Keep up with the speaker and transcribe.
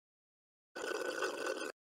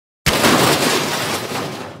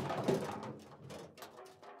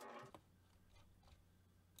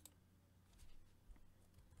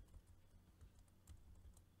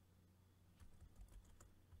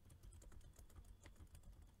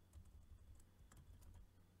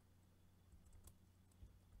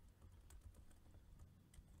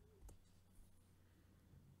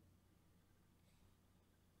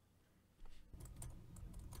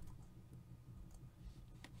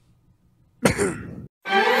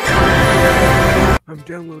I'm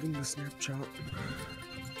downloading the snapshot.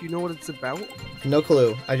 Do you know what it's about? No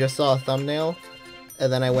clue. I just saw a thumbnail,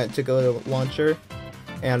 and then I went to go to launcher,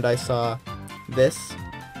 and I saw this.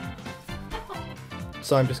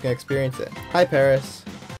 So I'm just gonna experience it. Hi, Paris.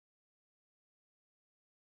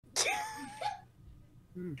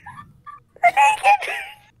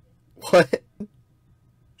 What?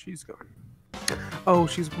 She's gone. Oh,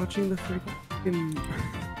 she's watching the freaking...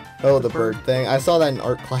 Oh, the bird thing. I saw that in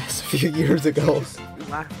art class a few years ago. Just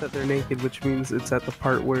laugh that they're naked, which means it's at the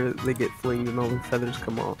part where they get flinged and all the feathers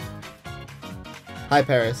come off. Hi,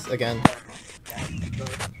 Paris, again.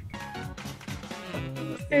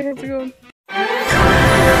 Hey, how's it going?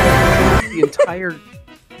 The entire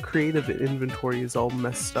creative inventory is all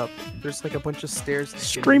messed up. There's like a bunch of stairs.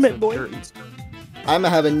 Stream it, boy. I'm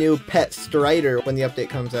gonna have a new pet Strider when the update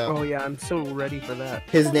comes out. Oh yeah, I'm so ready for that.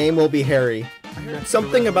 His name will be Harry.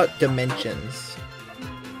 Something about dimensions.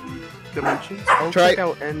 Dimensions? I'll Try- check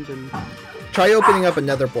out End and... Try opening up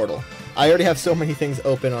another portal. I already have so many things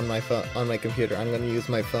open on my phone, on my computer. I'm gonna use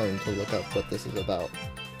my phone to look up what this is about.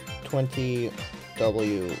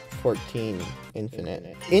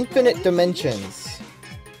 20w14infinite. Infinite dimensions.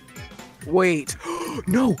 Wait!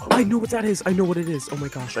 No! I know what that is! I know what it is! Oh my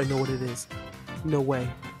gosh, I know what it is. No way.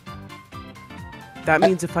 That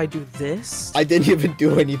means if I do this... I didn't even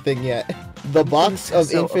do anything yet. The box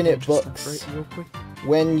of infinite books. Right, real quick.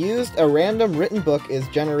 When used, a random written book is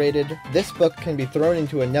generated. This book can be thrown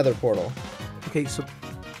into another portal. Okay, so...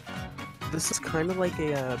 This is kind of like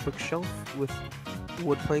a bookshelf with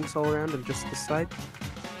wood planks all around and just the side.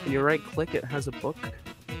 And you right click, it has a book.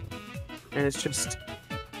 And it's just...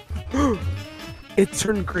 It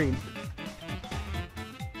turned green.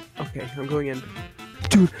 Okay, I'm going in.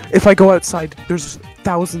 Dude, if I go outside, there's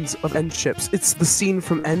thousands of end ships. It's the scene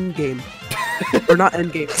from Endgame. Or not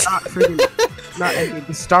Endgame, not freaking... Not Endgame,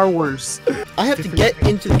 the Star Wars. I have to get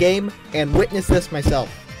into the game and witness this myself.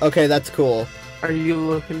 Okay, that's cool. Are you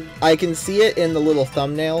looking? I can see it in the little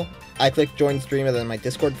thumbnail. I clicked join stream and then my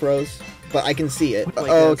Discord froze. But I can see it.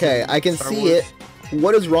 Like Okay, I can Star see Wars? it.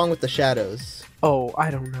 What is wrong with the shadows? Oh, I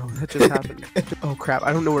don't know. That just happened. Oh crap,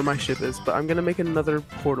 I don't know where my ship is, but I'm gonna make another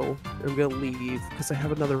portal. I'm gonna leave, because I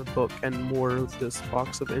have another book and more of this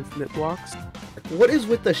box of infinite blocks. What is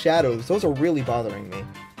with the shadows? Those are really bothering me.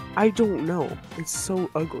 I don't know. It's so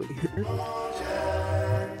ugly.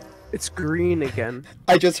 It's green again.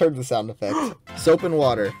 I just heard the sound effects. Soap and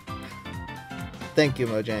water. Thank you,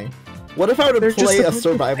 Mojang. What if I were to They're just play a a bunch of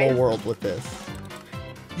survival fans. world with this?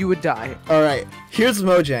 You would die. Alright, here's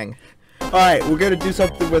Mojang. Alright, we're gonna do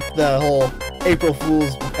something with the whole April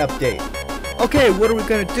Fool's update. Okay, what are we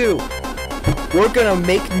gonna do? We're gonna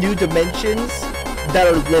make new dimensions that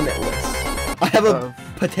are limitless. I have a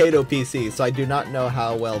potato PC, so I do not know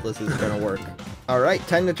how well this is gonna work. Alright,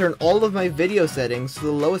 time to turn all of my video settings to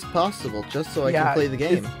the lowest possible, just so I can play the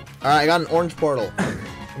game. Alright, I got an orange portal.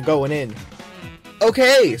 I'm going in.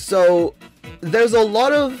 Okay, so there's a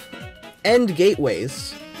lot of end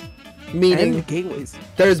gateways. Meaning, And gateways.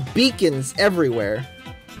 there's beacons everywhere.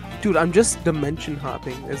 Dude, I'm just dimension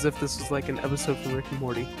hopping, as if this was like an episode from Rick and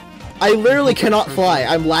Morty. I literally cannot fly.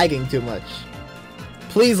 I'm lagging too much.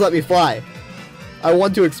 Please let me fly. I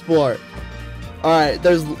want to explore. Alright,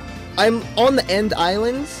 I'm on the end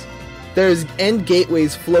islands. There's end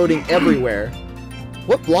gateways floating everywhere.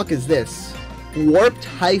 What block is this? Warped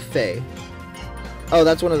hyphae. Oh,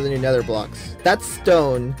 that's one of the new nether blocks. That's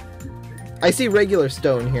stone. I see regular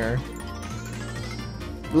stone here.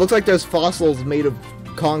 It looks like there's fossils made of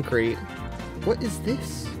concrete. What is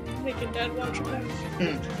this? Naked Dead watch back.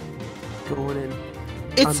 Going in.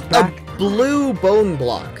 It's I'm a back. blue bone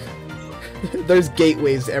block. There's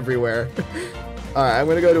gateways everywhere. Alright, I'm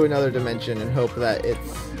gonna go to another dimension and hope that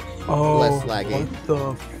it's less laggy. What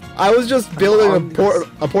the I was just building on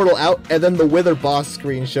a portal out, and then the Wither boss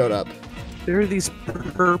screen showed up. There are these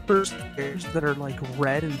purple stairs that are like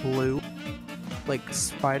red and blue. Like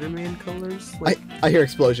Spider-Man colors. Like, I hear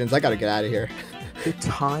explosions. I gotta get out of here. the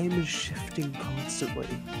time is shifting constantly.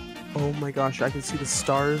 Oh my gosh, I can see the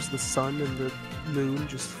stars, the sun, and the moon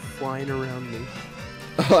just flying around me.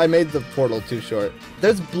 Oh, I made the portal too short.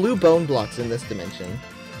 There's blue bone blocks in this dimension.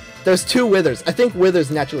 There's two withers. I think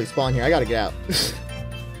withers naturally spawn here. I gotta get out.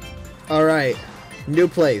 Alright. New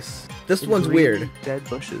place. This one's Green weird. Dead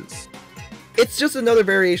bushes. It's just another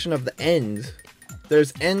variation of the end.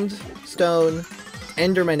 There's end, stone,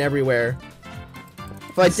 endermen everywhere.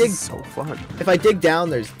 If I This dig is so fun. If I dig down,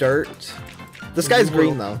 there's dirt. The sky's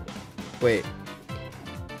green though. Wait.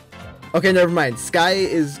 Okay, never mind. Sky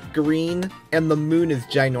is green and the moon is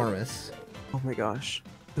ginormous. Oh my gosh.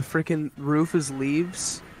 The freaking roof is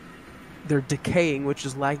leaves. they're decaying, which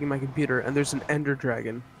is lagging my computer, and there's an ender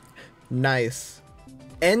dragon. Nice.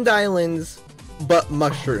 End islands, but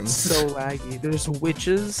mushrooms. So laggy. There's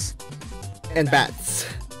witches. And bats.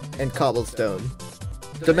 And cobblestone.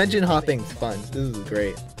 Dimension hopping's fun. This is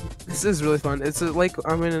great. This is really fun. It's like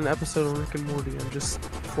I'm in an episode of Rick and Morty. I'm just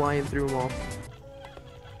flying through them all.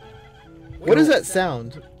 What is that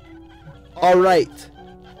sound? Alright.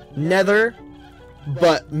 Nether,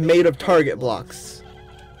 but made of target blocks.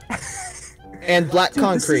 And black Dude,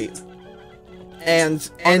 concrete. And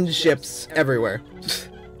end ships everywhere.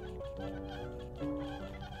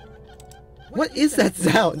 What is that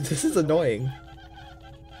sound? This is annoying.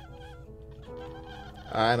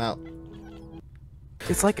 I'm out.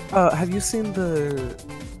 It's like, have you seen the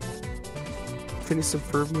Phineas and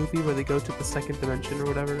Ferb movie where they go to the second dimension or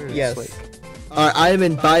whatever? And Yes. It's like, I am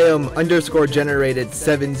in biome underscore generated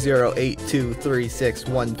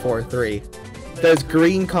 708236143. There's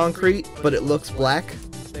green concrete, but it looks black.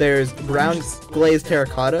 There's brown glazed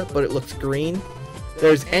terracotta, but it looks green.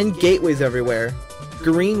 There's end gateways everywhere.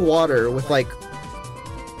 Green water with like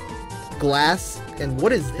glass, and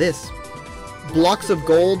what is this? Blocks of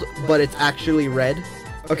gold, but it's actually red.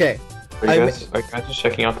 Okay. Are you guys just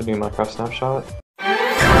checking out the new Minecraft snapshot?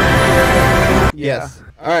 Yes.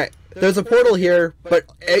 Alright. There's a portal here, but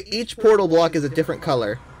each portal block is a different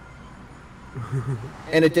color.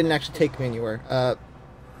 And it didn't actually take me anywhere.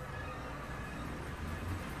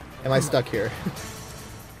 Am I stuck here?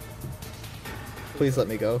 Please let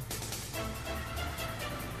me go.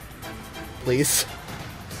 Please.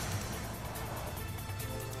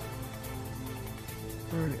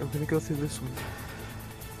 alright, I'm gonna go through this one.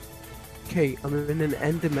 Okay, I'm in an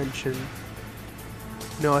end dimension.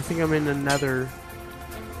 No, I think I'm in another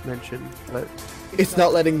dimension, but It's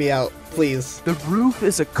not letting me out. Please. the roof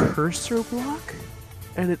is a cursor block,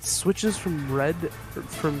 and it switches from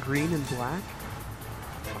green and black.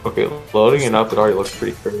 Okay, loading it up, it already looks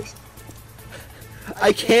pretty cursed.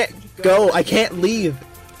 I can't go. I can't leave.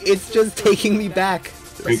 It's just taking me back.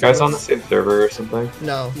 Are you guys on the same server or something?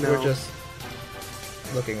 No, No. we're just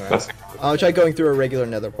looking around. That's I'll try going through a regular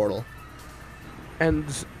nether portal. And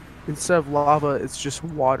instead of lava, it's just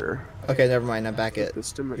water. Okay, never mind. I'm back at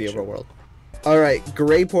This the dimension. overworld. Alright,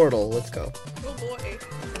 gray portal. Let's go. Oh boy.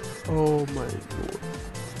 Oh my lord.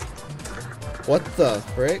 What the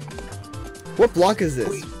frick? What block is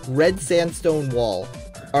this? Red sandstone wall.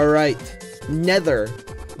 Alright. Nether,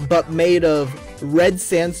 but made of red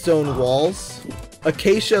sandstone walls,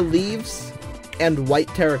 acacia leaves, and white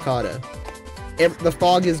terracotta. The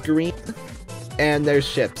fog is green, and there's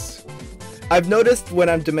ships. I've noticed when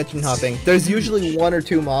I'm dimension hopping, there's usually 1 or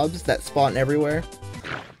 2 mobs that spawn everywhere.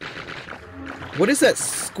 What is that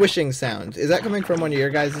squishing sound? Is that coming from one of your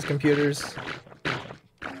guys' computers?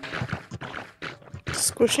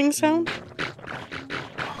 Squishing sound?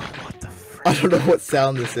 I don't know what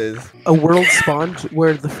sound this is. A world spawned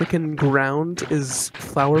where the freaking ground is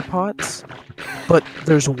flower pots, but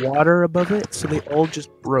there's water above it, so they all just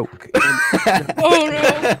broke. And Oh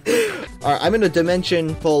no! Alright, I'm in a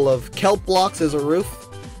dimension full of kelp blocks as a roof,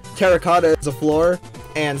 terracotta as a floor,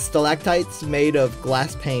 and stalactites made of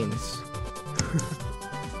glass panes.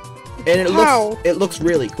 And How? it looks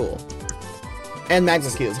really cool. And magma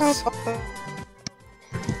cubes.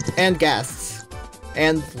 And ghasts.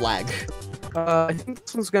 And lag. I think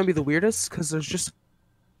this one's gonna be the weirdest, because there's just...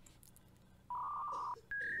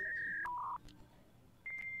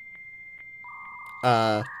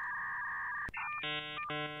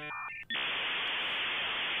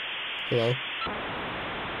 Hello?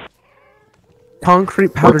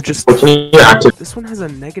 concrete powder just... Yeah, This one has a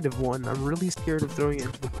 -1. I'm really scared of throwing it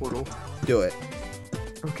into the portal. Do it.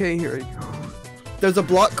 Okay, here we go. There's a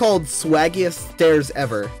block called Swaggiest Stairs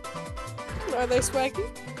Ever. Are they swaggy?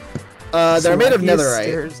 They're made of Swaggiest netherite.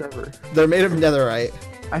 stairs ever. They're made of netherite.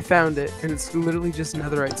 I found it, and it's literally just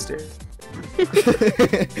netherite stairs.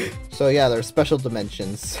 So yeah, they're special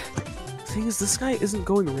dimensions. The thing is, this guy isn't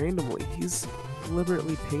going randomly. He's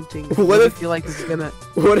deliberately painting. What I if- feel like he's gonna...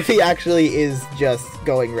 What if he actually is just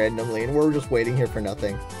going randomly and we're just waiting here for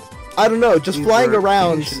nothing? I don't know, just These flying are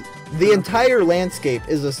around, ancient- the entire landscape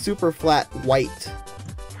is a super flat white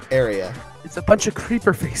area. It's a bunch of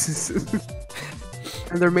creeper faces.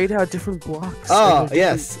 And they're made out of different blocks. Oh, and they're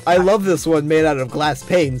yes, I love this one made out of glass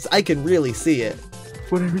panes. I can really see it.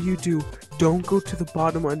 Whatever you do, don't go to the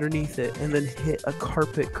bottom underneath it and then hit a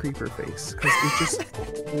carpet creeper face. Because it just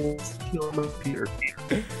kill my computer.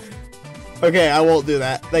 Okay, I won't do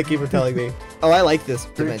that. Thank you for telling me. Oh, I like this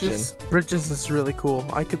dimension. Bridges is really cool.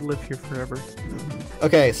 I could live here forever.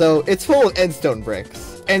 Okay, so it's full of endstone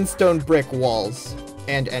bricks. Endstone brick walls.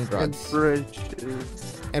 And end And rods.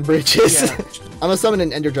 bridges. And bridges. Yeah. I'm gonna summon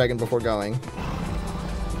an ender dragon before going.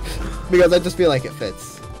 Because I just feel like it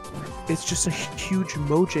fits. It's just a huge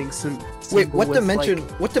Mojang symbol. Wait, what with, dimension?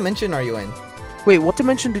 like- What dimension are you in? Wait, what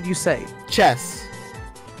dimension did you say? Chess.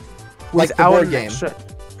 Like the Without board an game. extra-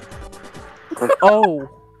 Oh,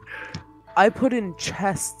 I put in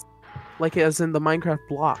chest, like as in the Minecraft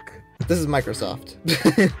block. This is Microsoft.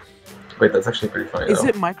 Wait, that's actually pretty funny. Is though.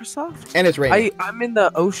 it Microsoft? And it's raining. I'm in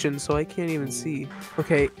the ocean, so I can't even see.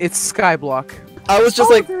 Okay, it's Skyblock. I was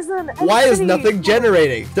just like, there's an why is entity. nothing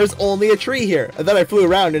generating? There's only a tree here. And then I flew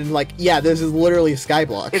around and like, yeah, this is literally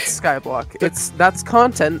Skyblock. It's Skyblock. That's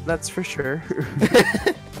content, that's for sure.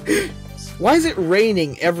 Why is it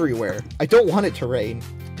raining everywhere? I don't want it to rain.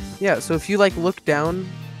 Yeah, so if you like look down,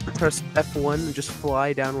 press F1 and just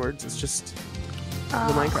fly downwards, it's just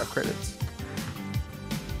the Minecraft credits.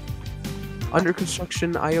 Under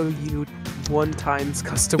construction, IOU 1 times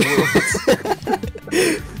custom worlds.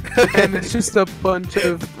 And it's just a bunch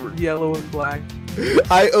of yellow and black.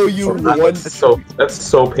 I owe you one. That's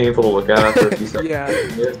so painful to look at after a few seconds.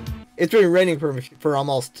 Yeah. It's been raining for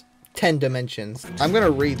almost 10 dimensions. I'm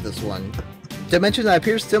gonna read this one. Dimension that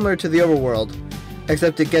appears similar to the overworld,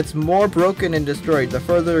 except it gets more broken and destroyed the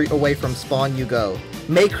further away from spawn you go.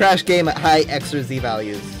 May crash game at high X or Z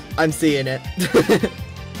values. I'm seeing it.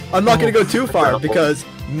 I'm not gonna go too far because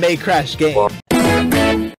may crash game.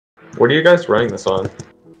 What are you guys running this on?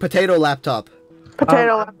 Potato laptop.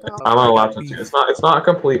 Potato laptop. I'm on a laptop too. It's not a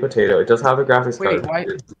complete potato. It does have a graphics Wait, card. why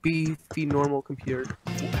be the normal computer?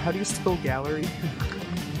 How do you spell gallery?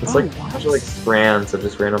 It's Oh, like what? there's like strands of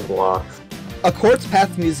just random blocks. A quartz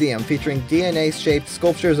path museum featuring DNA-shaped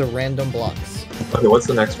sculptures of random blocks. Okay, what's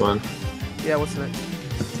the next one? Yeah, what's the next?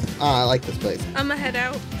 I like this place. I'ma head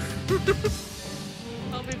out.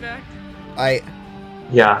 I'll be back.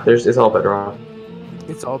 Yeah, it's all bedrock.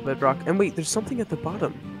 It's all bedrock. And wait, there's something at the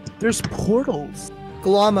bottom. There's portals.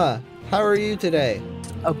 Glama, how are you today?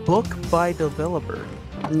 A book by developer.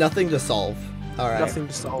 Nothing to solve. Alright. Nothing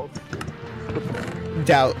to solve.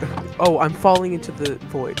 Doubt. Oh, I'm falling into the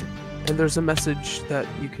void. And there's a message that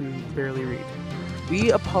you can barely read.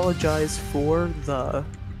 We apologize for the...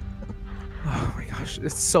 Oh my gosh,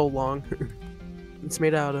 it's so long. It's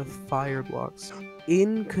made out of fire blocks.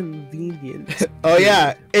 Inconvenient. Oh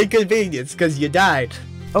yeah, inconvenience, because you died.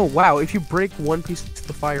 Oh wow, if you break one piece of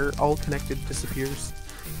the fire, all connected disappears.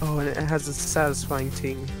 Oh, and it has a satisfying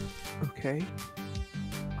ting. Okay.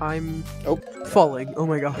 I'm falling. Oh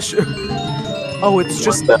my gosh. Oh, it's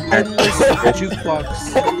just endless jukebox.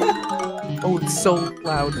 Oh, it's so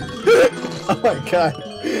loud. Oh my god.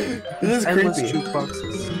 This is Endless creepy.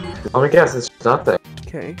 jukeboxes. Let me guess, it's nothing.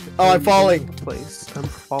 Okay. Oh, I'm falling. Place. I'm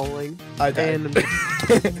falling. I died. And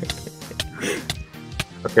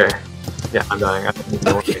Okay. Yeah, I'm dying. I don't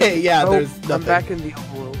know what to do. Okay, yeah, oh, there's nothing. I'm back in the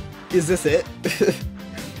overworld. Is this it?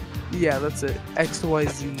 Yeah, that's it. X, Y,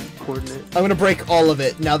 Z coordinate. I'm gonna break all of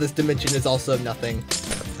it. Now this dimension is also nothing.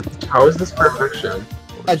 How is this perfection?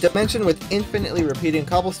 A dimension with infinitely repeating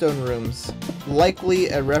cobblestone rooms. Likely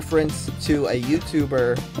a reference to a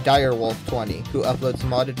YouTuber, Direwolf20, who uploads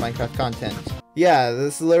modded Minecraft content. Yeah,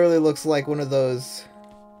 this literally looks like one of those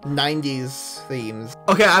 90s themes.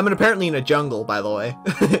 Okay, I'm apparently in a jungle, by the way.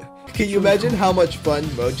 Can you imagine how much fun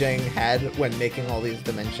Mojang had when making all these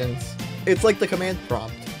dimensions? It's like the command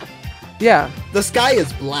prompt. Yeah. The sky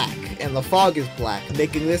is black, and the fog is black,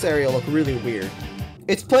 making this area look really weird.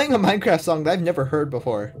 It's playing a Minecraft song that I've never heard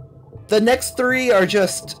before. The next three are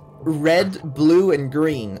just red, blue, and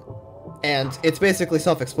green. And it's basically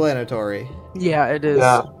self-explanatory. Yeah, it is.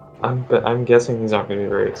 Yeah, I'm guessing these aren't going to be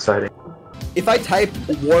very exciting. If I type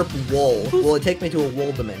warp wool, will it take me to a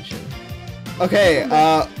wool dimension? Okay,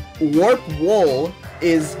 warp wool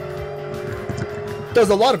does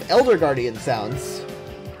a lot of Elder Guardian sounds.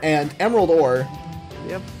 And emerald ore.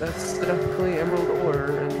 Yep, that's definitely emerald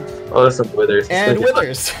ore and... Oh, there's some withers. And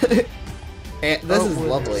withers. And this is withers.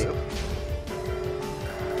 lovely.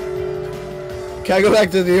 Can I go back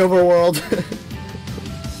to the overworld?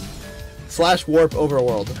 / warp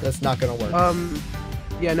overworld. That's not gonna work.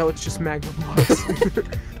 Yeah, no, it's just magma blocks.